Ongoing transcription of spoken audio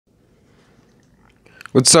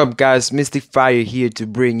What's up, guys? Mystic Fire here to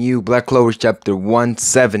bring you Black Clover chapter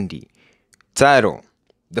 170. Title: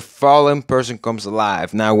 The Fallen Person Comes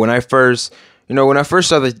Alive. Now, when I first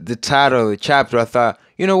saw the title of the chapter, I thought,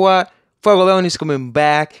 you know what? Fuegoleon is coming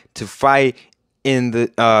back to fight in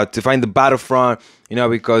the battlefront.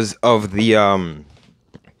 Because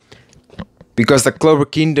the Clover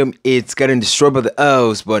Kingdom it's getting destroyed by the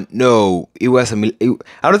elves. But no, I don't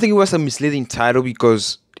think it was a misleading title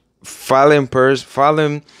because fallen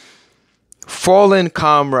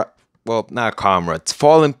comrade, well, not comrades,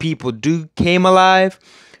 fallen people do came alive,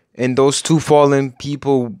 and those two fallen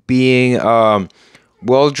people being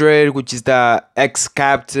Weldred, which is the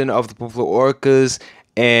ex-captain of the Buffalo Orcas,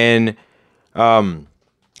 and I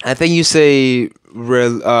think you say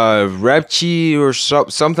Repchi or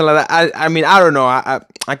something like that. I mean, I don't know.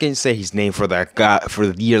 I can't say his name for that guy for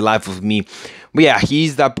the dear life of me. But yeah,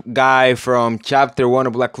 he's that guy from chapter 1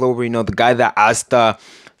 of Black Clover. The guy that Asta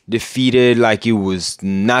defeated like it was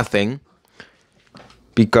nothing,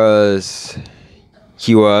 because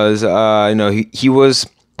he was he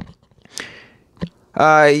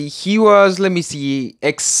was, let me see,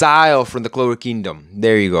 exiled from the Clover Kingdom.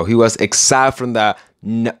 There you go. He was exiled from the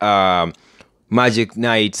Magic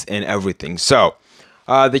Knights and everything. So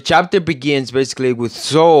the chapter begins basically with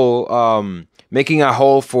Soul making a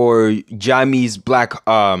hole for Jami's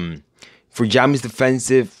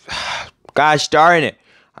defensive. Gosh darn it!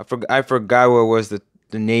 I forgot what was the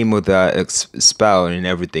name of the spell and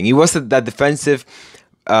everything. It was that defensive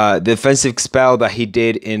spell that he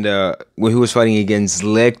did when he was fighting against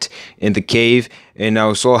Licht in the cave, and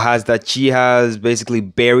now Soul has that. She has basically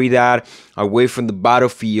buried that away from the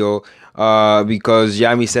battlefield because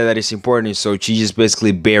Yami said that it's important, so she just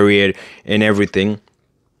basically buried it and everything.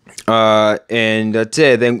 And that's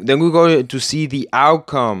it. Then we go to see the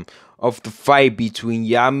outcome of the fight between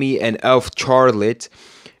Yami and Elf Charlotte,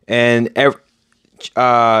 and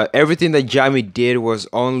everything that Yami did was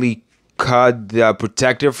only cut the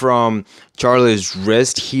protector from Charlotte's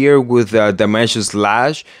wrist here with a dimension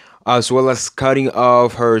slash, as well as cutting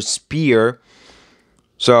off her spear.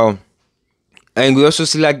 So, and we also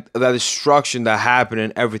see like the destruction that happened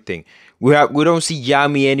and everything. We don't see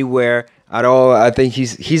Yami anywhere at all. I think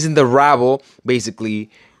he's in the rabble basically.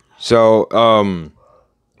 So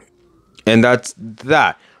and that's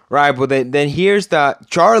that, right? But then here's the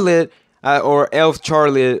Charlotte. Or Elf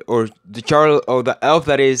Charlotte, or the elf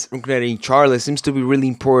that is incarnating Charlotte seems to be really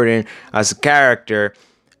important as a character.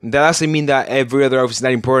 That doesn't mean that every other elf is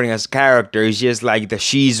not important as a character. It's just like that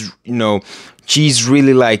she's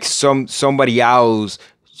really like somebody else.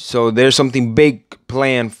 So there's something big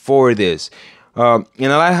planned for this. And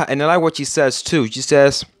I like what she says too. She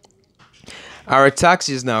says, "Our attacks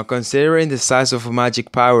is now, considering the size of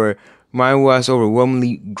magic power, mine was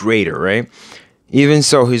overwhelmingly greater, right? Even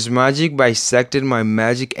so, his magic bisected my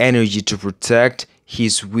magic energy to protect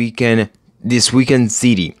this weakened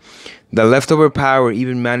city. The leftover power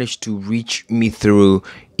even managed to reach me through.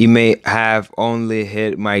 It may have only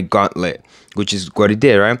hit my gauntlet," which is what it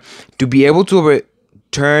did, right? "To be able to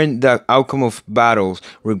overturn the outcome of battles,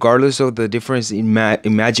 regardless of the difference in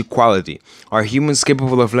magic quality. Are humans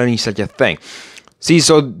capable of learning such a thing?" See,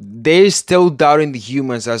 so they're still doubting the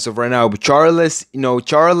humans as of right now. But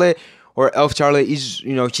Charlotte, or Elf Charlotte, is,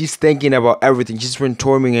 she's thinking about everything. She's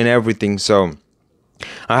brainstorming and everything. So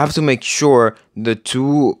I have to make sure the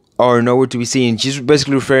two are nowhere to be seen. She's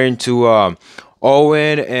basically referring to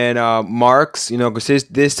Owen and Marks, because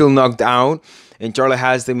they're still knocked out. And Charlotte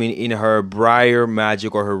has them in her briar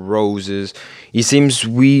magic or her roses. It seems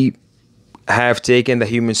we have taken the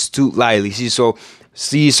humans too lightly. So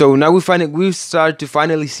now we start to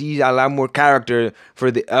finally see a lot more character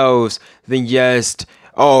for the elves than just,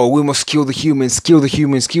 oh, we must kill the humans.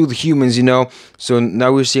 So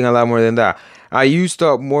now we're seeing a lot more than that. "I used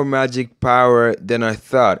up more magic power than I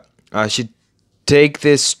thought. I should take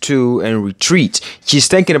this too and retreat." She's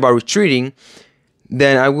thinking about retreating.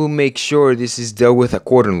 "Then I will make sure this is dealt with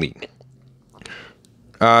accordingly."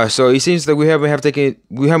 So it seems that we haven't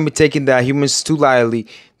been taking the humans too lightly.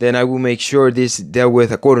 "Then I will make sure this is dealt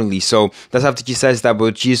with accordingly." So that's after she says that,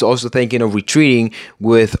 but she's also thinking of retreating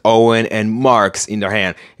with Owen and Marks in their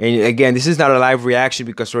hand. And again, this is not a live reaction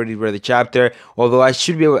because I already read the chapter. Although I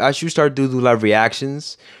should start to do live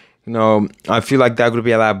reactions. I feel like that would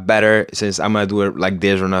be a lot better since I'm gonna do it like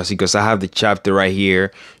this right now, because I have the chapter right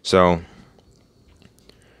here. So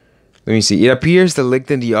let me see. It appears that Licht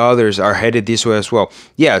and the others are headed this way as well.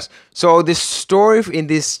 Yes. So the story in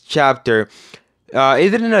this chapter, it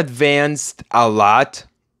didn't advance a lot,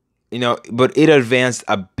 but it advanced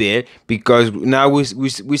a bit, because now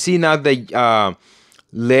we see now that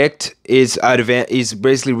Licht is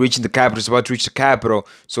basically reaching the capital. It's about to reach the capital,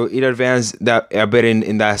 so it advanced that a bit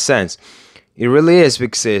in that sense. It really is,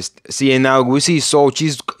 Big Sis. See, and now we see Soul.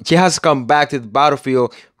 She has come back to the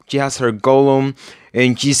battlefield. She has her golem,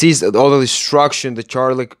 and she sees all the destruction that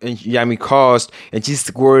Charlie and Yami caused, and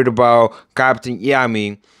she's worried about Captain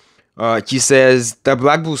Yami. She says the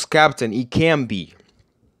Black Bull's captain. He can be.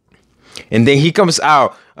 And then he comes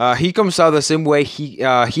out. He comes out the same way he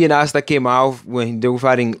and Asta came out when they were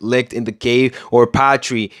fighting Licht in the cave, or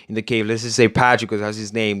Patry in the cave. Let's just say Patry because that's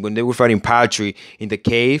his name. When they were fighting Patry in the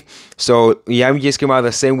cave, so Yami just came out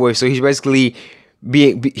the same way. So he's basically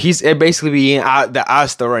being the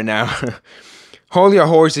Asta right now. Hold your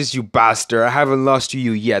horses, you bastard! I haven't lost to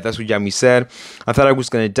you yet. That's what Yami said. I thought I was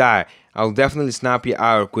gonna die. I'll definitely snap you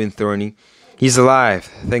out, Queen Thorny. He's alive.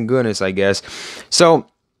 Thank goodness, I guess. So,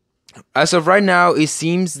 as of right now, it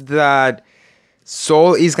seems that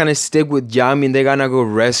Soul is gonna stick with Yami and they're gonna go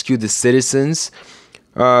rescue the citizens.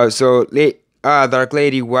 Dark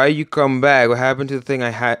Lady, why you come back? What happened to the thing I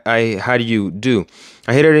had you do?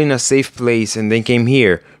 I hid it in a safe place and then came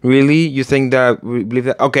here. Really? You think that we believe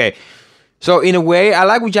that? Okay. So in a way, I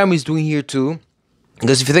like what Yami is doing here too.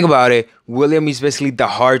 Because if you think about it, William is basically the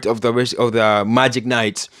heart of the Magic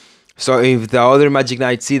Knights. So if the other Magic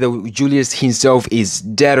Knights see that Julius himself is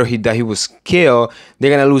dead or that he was killed, they're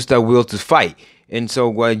gonna lose that will to fight. And so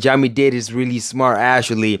what Yami did is really smart,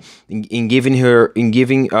 actually, in giving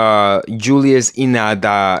Julius in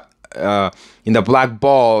the black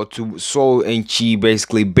ball to Soul, and she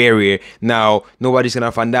basically bury it. Now nobody's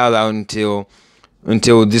gonna find out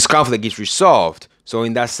until this conflict is resolved. So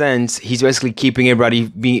in that sense, he's basically keeping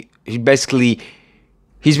everybody. He's basically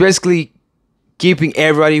keeping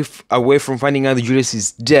everybody away from finding out that Julius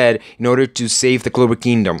is dead in order to save the Clover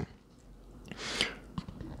Kingdom.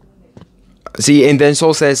 See, and then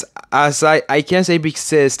Soul says, "As I can't say big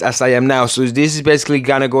sis as I am now." So this is basically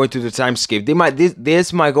gonna go into the time skip.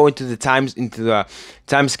 This might go into the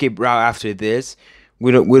time skip route after this.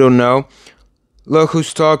 We don't know. Look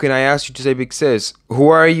who's talking. I asked you to say big sis. Who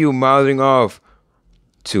are you mouthing off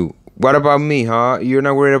to? What about me, huh? You're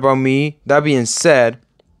not worried about me? That being said,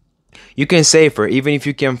 you can save her, even if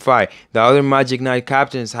you can't fight. The other Magic Knight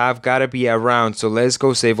captains have gotta be around, so let's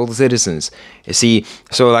go save all the citizens. You see,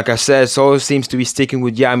 so like I said, Soul seems to be sticking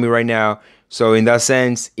with Yami right now. So in that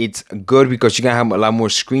sense, it's good because she's gonna have a lot more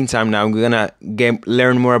screen time now. We're gonna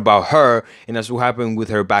learn more about her, and that's what happened with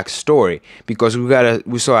her backstory. Because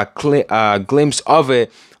we saw a glimpse of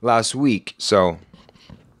it last week. So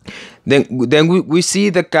then we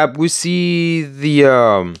see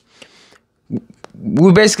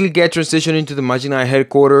we basically get transitioned into the Magic Knight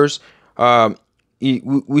headquarters.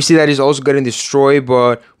 We see that it's also getting destroyed,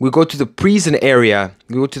 but we go to the prison area.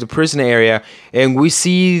 And we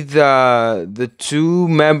see the two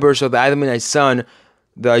members of the Adam and Son,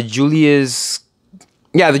 the Julius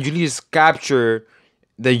and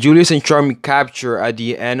Charming capture at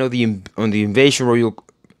the end of the invasion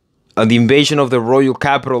of the royal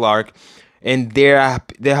capital arc, and they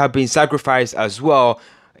have been sacrificed as well.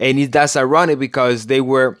 And that's ironic because they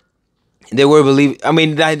were believed. I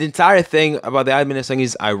mean, the entire thing about the admin song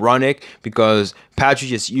is ironic because Patrick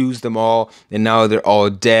just used them all, and now they're all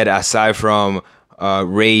dead aside from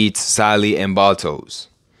Raid, Sally, and Baltos.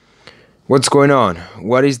 What's going on?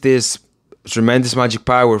 What is this tremendous magic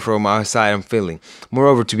power from outside I'm feeling?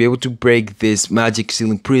 Moreover, to be able to break this magic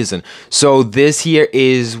ceiling prison. So this here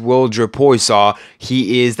is Waldre Poisa.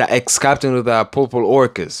 He is the ex-captain of the Purple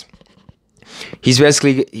Orcas. He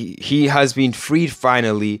has been freed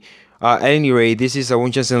finally. At any rate, this is a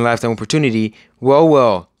once-in-a-lifetime opportunity.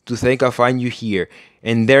 Well, to think I find you here.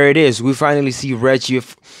 And there it is. We finally see Reggie.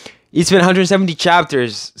 It's been 170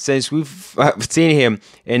 chapters since we've seen him.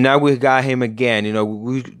 And now we got him again. You know,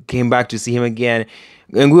 we came back to see him again.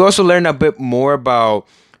 And we also learned a bit more about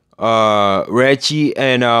Reggie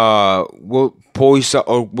and Waldre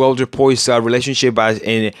Poisa relationship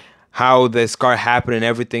and how the scar happened and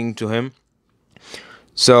everything to him.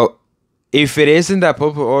 So, if it isn't that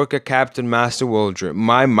Purple Orca Captain Master Waldre,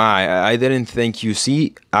 I didn't think you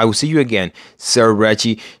see. I will see you again, Sir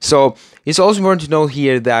Reggie. So, it's also important to know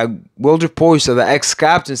here that Waldre Poisa, the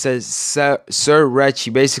ex-captain, says Sir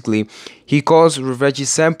Reggie. Basically, he calls Reggie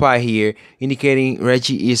Senpai here, indicating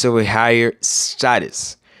Reggie is of a higher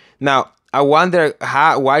status. Now, I wonder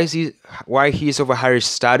why he is of a higher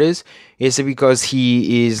status. Is it because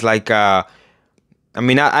he is like a... I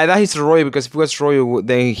mean, I thought he's royal because if he was royal,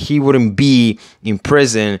 then he wouldn't be in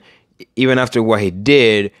prison even after what he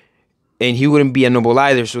did, and he wouldn't be a noble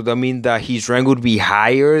either. So that means that his rank would be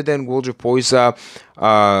higher than Waldre Poisa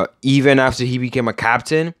even after he became a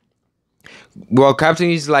captain. Well, captain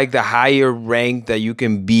is like the higher rank that you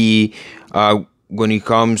can be when it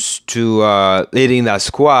comes to leading that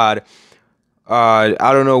squad. I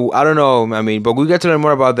don't know. I don't know. I mean, but we get to learn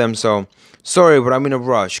more about them. So sorry, but I'm in a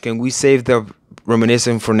rush. Can we save the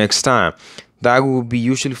reminiscence for next time? That would be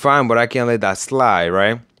usually fine, but I can't let that slide,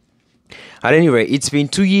 right? At any rate, it's been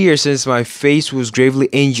 2 years since my face was gravely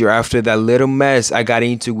injured after that little mess I got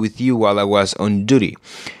into with you while I was on duty.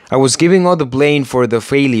 I was giving all the blame for the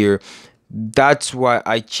failure. That's why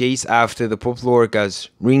I chased after the Poplorca's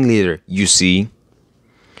ringleader, you see.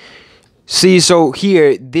 See, so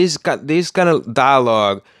here, this kind of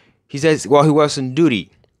dialogue, he says, well, he was on duty.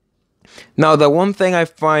 Now, the one thing I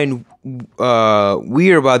find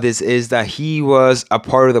weird about this is that he was a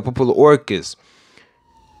part of the Popular Orcas.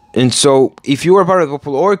 And so, if you were part of the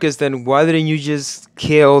Popular Orcas, then why didn't you just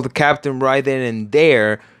kill the captain right then and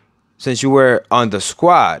there, since you were on the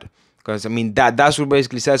squad? Because, I mean, that's what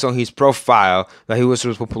basically says on his profile, that he was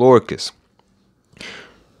with Popular Orcas.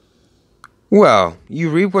 Well, you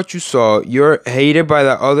reap what you sow. You're hated by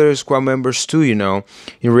the other squad members too, you know.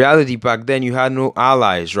 In reality, back then, you had no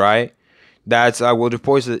allies, right? That's what the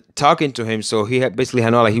boys talking to him, so he had basically had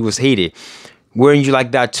no, like, he was hated. Weren't you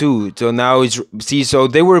like that too? So now it's, see, so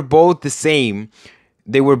they were both the same.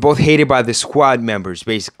 They were both hated by the squad members,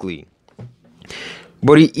 basically.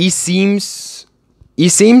 But it seems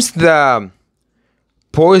the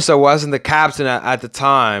Poisa wasn't the captain at the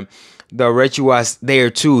time. The Reggie was there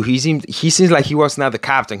too. He seems like he was not the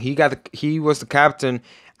captain. He was the captain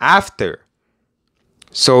after.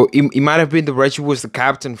 So it might have been the Reggie was the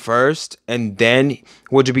captain first, and then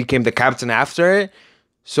Woodrow became the captain after it.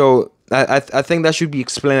 So I think that should be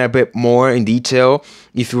explained a bit more in detail.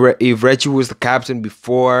 If Reggie was the captain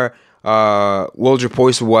before Walter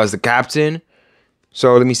Poyser was the captain.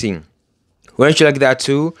 So let me see. Weren't you like that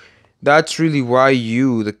too? That's really why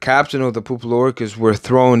you, the captain of the Popular Orcas, were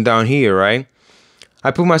thrown down here, right? I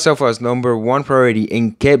put myself as #1 priority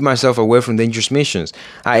and kept myself away from dangerous missions.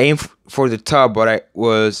 I aimed for the top, but I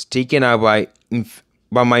was taken out by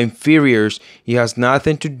my inferiors. It has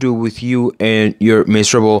nothing to do with you and your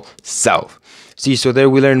miserable self. See, so there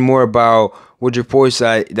we learn more about Woodrow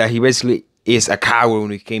Poyser, that he basically is a coward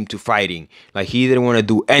when it came to fighting. Like, he didn't want to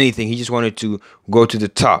do anything. He just wanted to go to the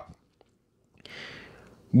top.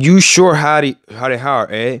 You sure had it hard,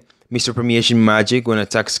 eh? Mr. Permeation Magic, when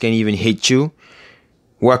attacks can't even hit you.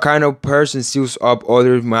 What kind of person seals up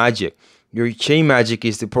other magic? Your chain magic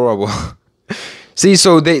is deplorable. See,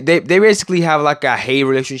 so they basically have like a hate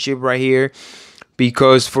relationship right here.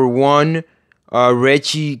 Because for one,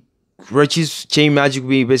 Reggie's chain magic would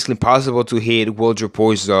be basically impossible to hit Waldre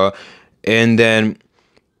Poyser. And then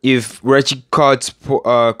if Reggie cuts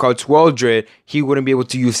Waldre, he wouldn't be able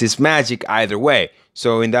to use his magic either way.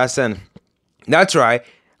 So in that sense, that's right.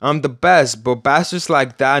 I'm the best, but bastards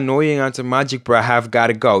like that annoying anti-magic bro have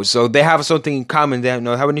gotta go. So they have something in common. They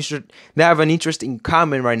have an interest in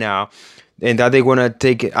common right now, and that they wanna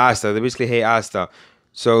take Asta. They basically hate Asta.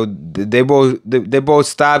 So they both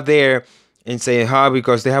stop there and say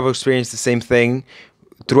because they have experienced the same thing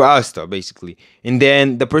through Asta, basically. And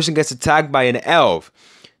then the person gets attacked by an elf.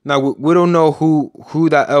 Now, we don't know who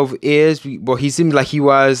that elf is, but he seems like he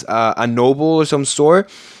was a noble or some sort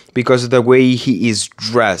because of the way he is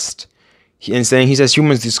dressed. And saying he says,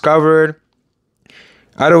 humans discovered.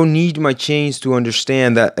 I don't need my chains to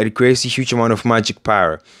understand that it creates a huge amount of magic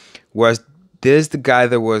power. Was this the guy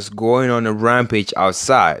that was going on a rampage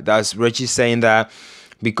outside? That's Reggie saying that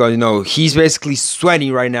because, you know, he's basically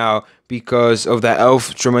sweating right now because of the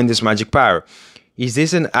elf's tremendous magic power. Is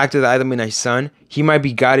this an act of the Idamanite son? He might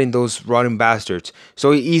be guiding those rotten bastards.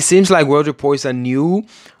 So it seems like Walter Poyser knew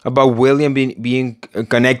about William being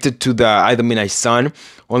connected to the Idamanite son,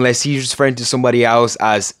 unless he's referring to somebody else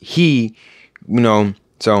as he, you know.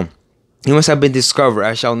 So he must have been discovered.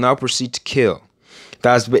 I shall now proceed to kill.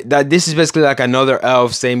 This is basically like another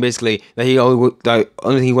elf saying basically that the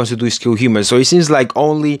only thing he wants to do is kill humans. So it seems like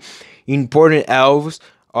only important elves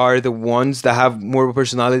are the ones that have more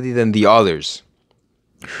personality than the others.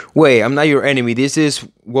 Wait, I'm not your enemy. This is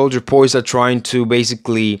Walter Poyser trying to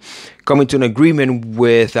basically come into an agreement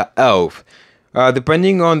with the elf.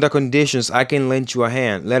 Depending on the conditions, I can lend you a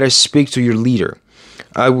hand. Let us speak to your leader.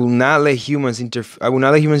 I will not let humans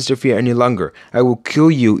interfere any longer. I will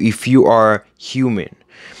kill you if you are human.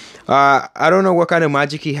 I don't know what kind of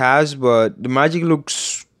magic he has, but the magic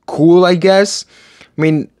looks cool, I guess. I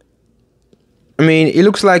mean, it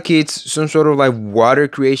looks like it's some sort of like water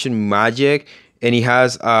creation magic. And he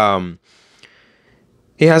has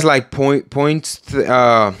like points.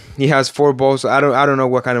 He has 4 balls. I don't know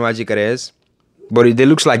what kind of magic it is, but it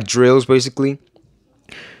looks like drills basically.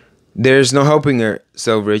 There's no helping her,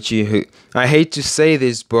 so Richie. I hate to say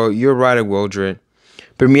this, but you're right, Wildred.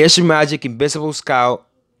 Permeation magic, invisible scout,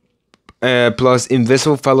 plus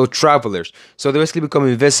invisible fellow travelers. So they basically become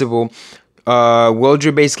invisible.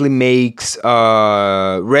 Wildred basically makes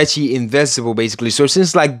Reggie invisible, basically. So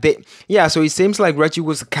since like so it seems like Reggie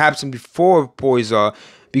was the captain before Poison,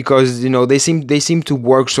 because they seem to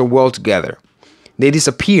work so well together. They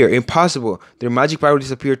disappear, impossible. Their magic power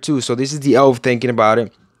disappear too. So this is the elf thinking about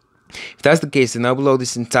it. If that's the case, then now below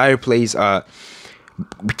this entire place,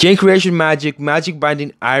 chain creation magic, magic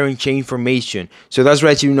binding iron chain formation. So that's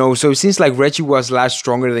Reggie, So it seems like Reggie was a lot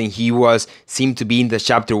stronger than he seemed to be in the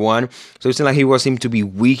chapter 1. So it seems like he seemed to be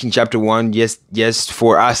weak in chapter 1, just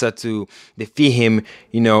for Asa to defeat him,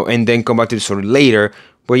 and then come back to the story later.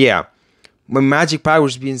 But yeah, my magic power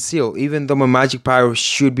is being sealed, even though my magic power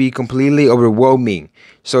should be completely overwhelming.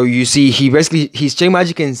 So you see, his chain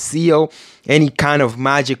magic can seal any kind of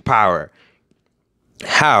magic power.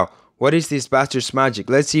 How? What is this bastard's magic?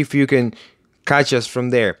 Let's see if you can catch us from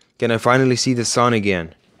there. Can I finally see the sun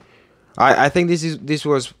again? I think this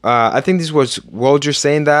was Wildred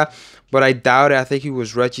saying that, but I doubt it. I think it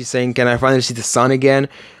was Reggie saying, "Can I finally see the sun again?"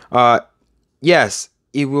 Yes,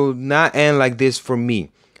 it will not end like this for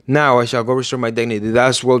me. Now I shall go restore my dignity.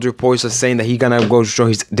 That's Wildred Poison saying that he gonna go restore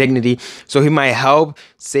his dignity, so he might help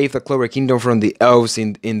save the Clover Kingdom from the elves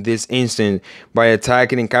in this instant by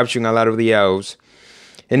attacking and capturing a lot of the elves.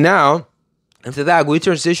 And now, after that, we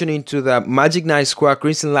transition into the Magic Knight Squad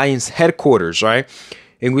Crimson Lion's headquarters, right?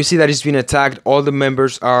 And we see that it's been attacked. All the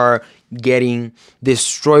members are getting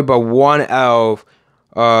destroyed by one elf.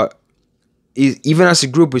 Even as a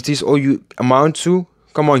group, is this all you amount to?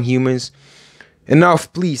 Come on, humans.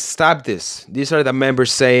 Enough, please, stop this. These are the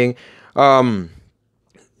members saying,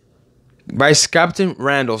 Vice Captain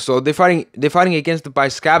Randall. So they're fighting against the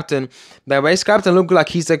Vice Captain. The Vice Captain looks like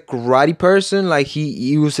he's a karate person. Like he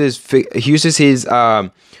uses his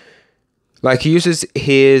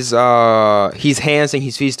hands and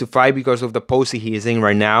his feet to fight because of the pose he is in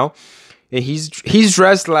right now. And he's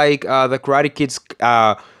dressed like the Karate Kid's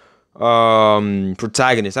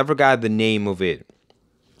protagonist. I forgot the name of it.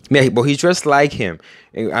 Yeah, but he's dressed like him.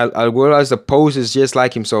 And I realize the pose is just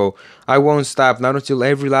like him, so I won't stop, not until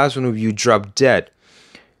every last one of you drop dead.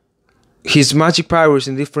 His magic power is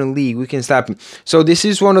in different league. We can stop him. So this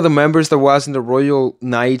is one of the members that was in the Royal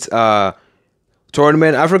Knights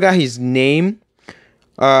tournament. I forgot his name.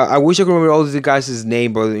 I wish I could remember all of the guys'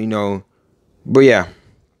 name, but But yeah.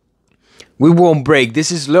 We won't break.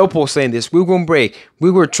 This is Leopold saying this. We won't break. We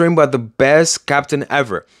were trained by the best captain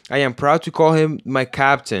ever. I am proud to call him my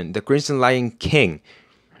captain, the Crimson Lion King.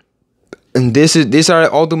 And these are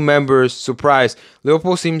all the members surprised.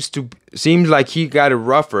 Leopold seems like he got it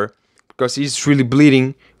rougher because he's really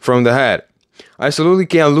bleeding from the head. I absolutely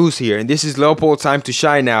can't lose here, and this is Leopold's time to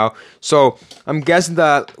shine now. So I'm guessing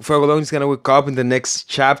that Fuegoleon is gonna wake up in the next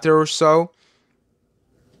chapter or so.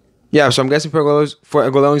 Yeah, so I'm guessing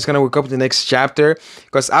Fuegoleon is gonna wake up in the next chapter,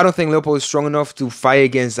 because I don't think Leopold is strong enough to fight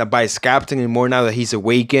against a vice captain anymore now that he's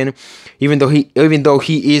awakened. Even though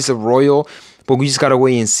he is a royal, but we just gotta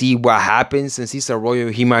wait and see what happens. Since he's a royal,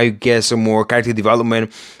 he might get some more character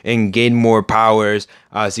development and gain more powers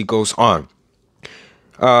as he goes on.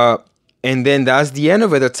 And then that's the end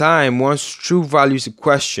of it. The time one's true value is a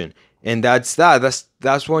question, and that's that. That's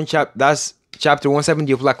chapter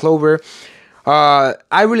 170 of Black Clover.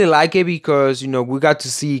 I really like it because we got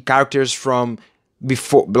to see characters from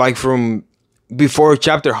before, before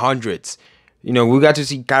chapter hundreds. We got to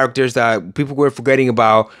see characters that people were forgetting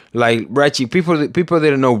about, like Reggie. People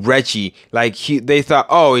didn't know Reggie. Like they thought,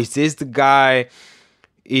 oh, is this the guy?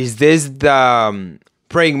 Is this the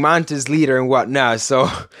praying mantis leader and whatnot? So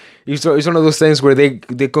it's one of those things where they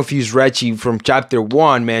confuse Reggie from chapter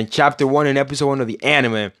 1, man. Chapter 1 in episode 1 of the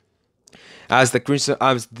anime as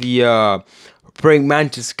the praying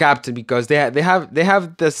mantis captain, because they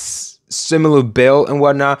have this similar build and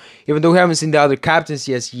whatnot. Even though we haven't seen the other captains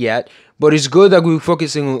yet, but it's good that we're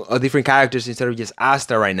focusing on different characters instead of just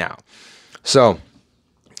Asta right now. So,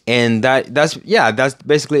 and that's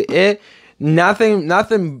basically it.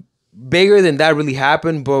 Nothing bigger than that really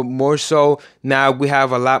happened, but more so now we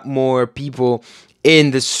have a lot more people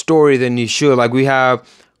in the story than you should. Like we have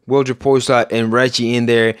Wildred Poison and Reggie in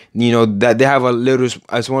there, that they have a little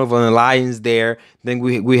as one of an alliance there. Then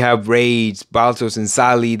we have Raids, Baltos, and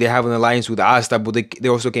Sally. They have an alliance with Asta, but they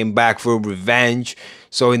also came back for revenge.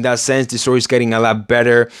 So in that sense, the story is getting a lot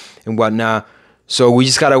better and whatnot. So we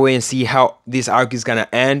just gotta wait and see how this arc is gonna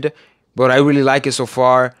end. But I really like it so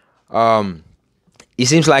far. It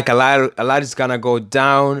seems like a lot is gonna go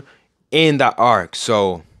down in the arc.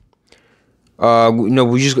 So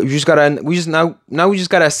we just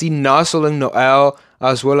gotta see Nozzle and Noel,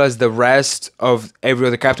 as well as the rest of every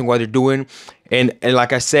other captain, what they're doing, and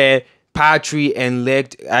like I said, Patry and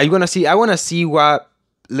Licht. I want to see what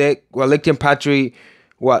Licht and Patry,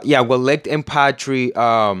 what Licht and Patry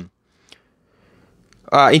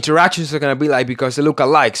interactions are gonna be like, because they look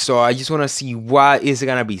alike. So I just want to see what is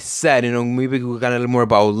gonna be said. Maybe we're gonna learn more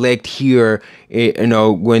about Licht here.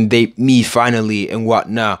 When they meet finally and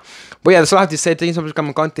whatnot. But yeah, that's all I have to say. Thank you so much for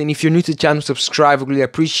coming content. If you're new to the channel, subscribe. I really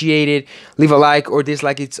appreciate it. Leave a like or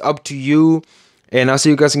dislike. It's up to you. And I'll see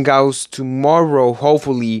you guys and gals tomorrow,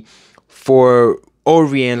 hopefully, for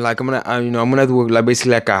Orient. Like I'm gonna do like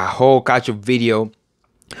basically like a whole catch up video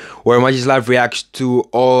where I might just live react to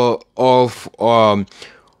all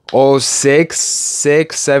six,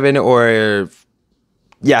 seven, or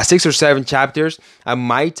 6 or 7 chapters. I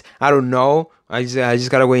don't know. I just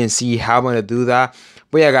gotta wait and see how I'm gonna do that.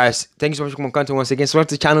 But yeah, guys, thank you so much for my content once again. Subscribe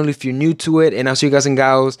to the channel if you're new to it, and I'll see you guys and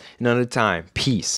gals another time. Peace.